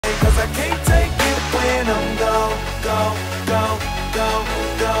I can't take it when I'm gone, gone, gone, gone,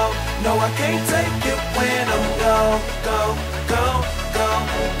 gone. No, I can't take it when I'm gone, gone, gone, gone.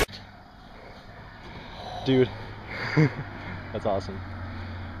 Dude, that's awesome.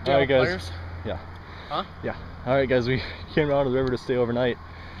 All right, guys. Players? Yeah. Huh? Yeah. All right, guys. We came down to the river to stay overnight.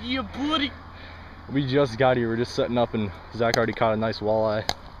 Yeah, buddy. We just got here. We're just setting up, and Zach already caught a nice walleye.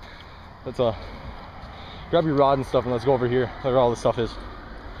 Let's grab your rod and stuff, and let's go over here where all this stuff is.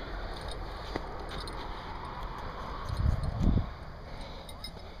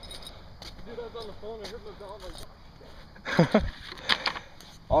 Dude, I was on the phone. I heard my bell.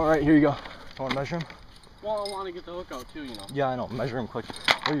 All right, here you go. You want to measure him? Well, I want to get the hook out too, you know. Yeah, I know. Measure him quick.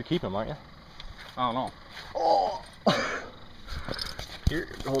 Where you keeping him, aren't you? I don't know. Oh. Here,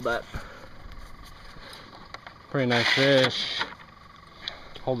 hold that. Pretty nice fish.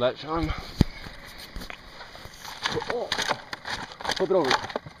 Hold that, Sean. Oh. Flip it over.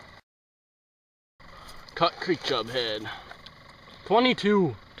 Cut creek chub head.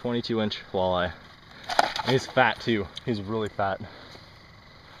 22. 22-inch walleye. And he's fat too. He's really fat.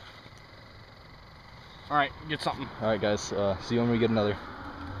 All right, get something. All right, guys. See you when we get another.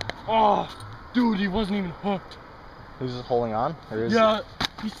 Oh, dude, he wasn't even hooked. Who's just holding on? Or is yeah,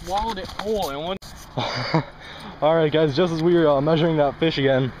 he swallowed it whole and one. All right, guys. Just as we were measuring that fish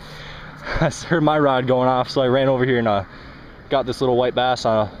again, I heard my rod going off, so I ran over here and got this little white bass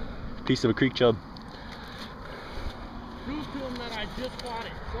on a piece of a creek chub. Prove to him that I just caught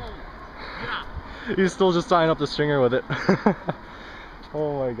it. So, yeah. He's still just tying up the stringer with it.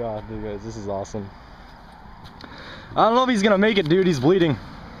 Oh my god, dude, guys, this is awesome. I don't know if he's gonna make it, dude. He's bleeding.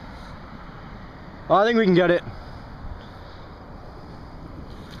 Oh, I think we can get it.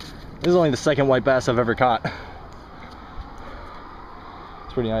 This is only the second white bass I've ever caught.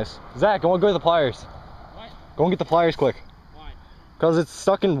 It's pretty nice. Zach, go and go get the pliers. What? Go and get the pliers quick. Why? Because it's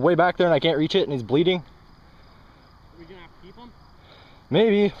stuck in way back there and I can't reach it and he's bleeding. Are we gonna have to keep him?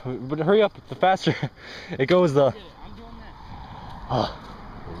 Maybe, but hurry up. The faster it goes, the... I'm doing that. Oh,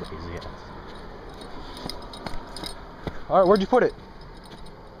 lazy ass. Alright, where'd you put it?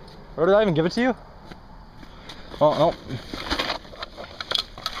 Or did I even give it to you? Oh, no.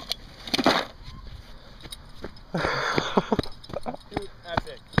 Dude,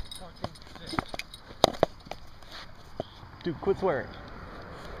 epic. Fucking sick. Dude, quit swearing.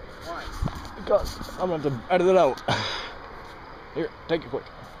 Why? Because I'm gonna have to edit it out. Here, take it quick.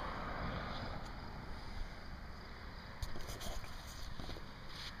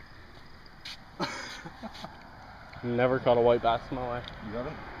 Never caught a white bass in my life. You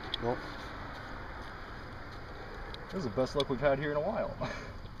haven't? Nope. This is the best luck we've had here in a while.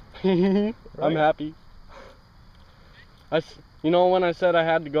 I'm Right? happy. You know when I said I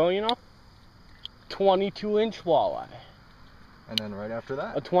had to go, you know? 22-inch walleye. And then right after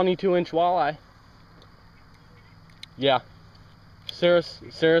that? A 22-inch walleye. Yeah. Sarah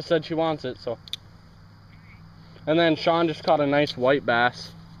said she wants it, so. And then Sean just caught a nice white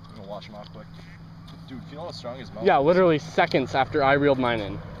bass. I'm gonna wash him off quick. Dude, feel how strong his mouth Yeah, is? literally seconds after I reeled mine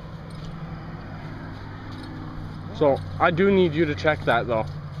in. So, I do need you to check that, though. Is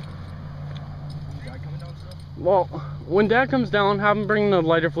your dad coming down still? Well, when Dad comes down, have him bring the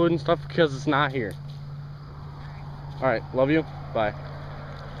lighter fluid and stuff because it's not here. Alright, love you. Bye.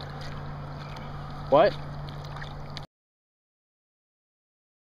 What?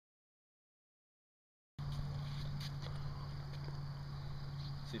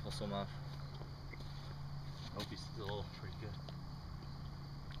 See if he'll swim off. Hope he's still pretty good.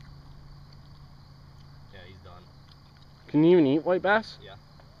 Yeah, he's done. Can you even eat white bass? Yeah.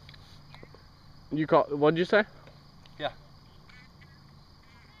 What'd you say? Yeah.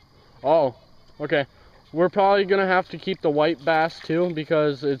 Oh, okay. We're probably gonna have to keep the white bass too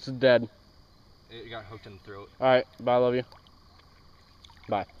because it's dead. It got hooked in the throat. Alright, bye, love you.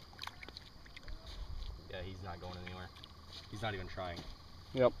 Bye. Yeah, he's not going anywhere. He's not even trying.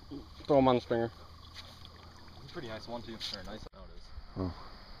 Yep. Throw him on the stringer. He's a pretty nice one too. Or nice now it is. Oh.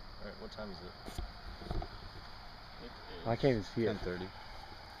 Alright, what time is it? I can't even see it. 10:30.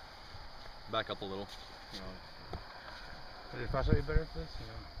 Back up a little. Would it possibly be better for this?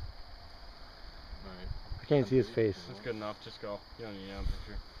 Alright. I can't see his face. That's good enough. Just go. You don't need a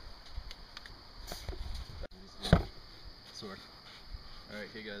picture. Sword. Alright,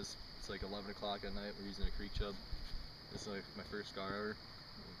 hey guys. It's like 11 o'clock at night. We're using a creek chub. This is like my first scar ever.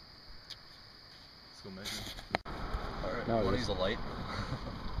 Let's go measure. Alright, I want to use a light.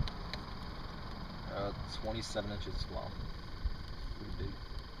 27 inches. Wow. Pretty big.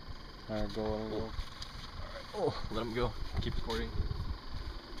 Alright, go a little. Alright. Oh, let him go. Keep recording.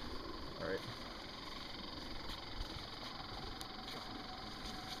 Alright.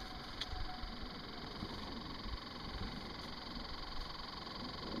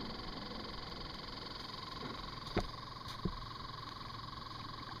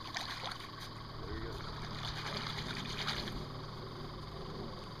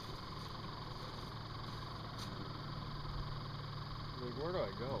 Like, where do I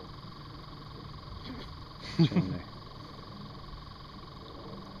go?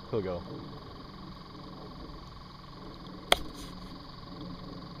 He'll go.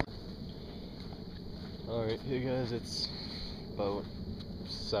 Alright, hey guys, it's about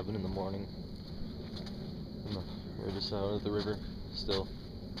 7 in the morning. We're just out at the river still.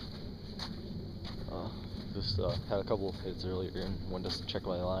 Just had a couple of hits earlier and went to check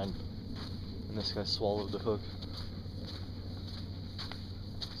my line. And this guy swallowed the hook.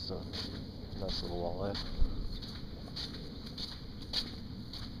 Just a nice little walleye.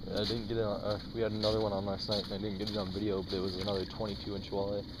 I didn't get it on, we had another one on last night and I didn't get it on video, but it was another 22-inch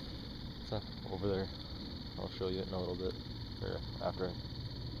walleye. It's over there. I'll show you it in a little bit, or after I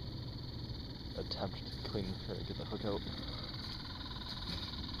attempt to clean or get the hook out.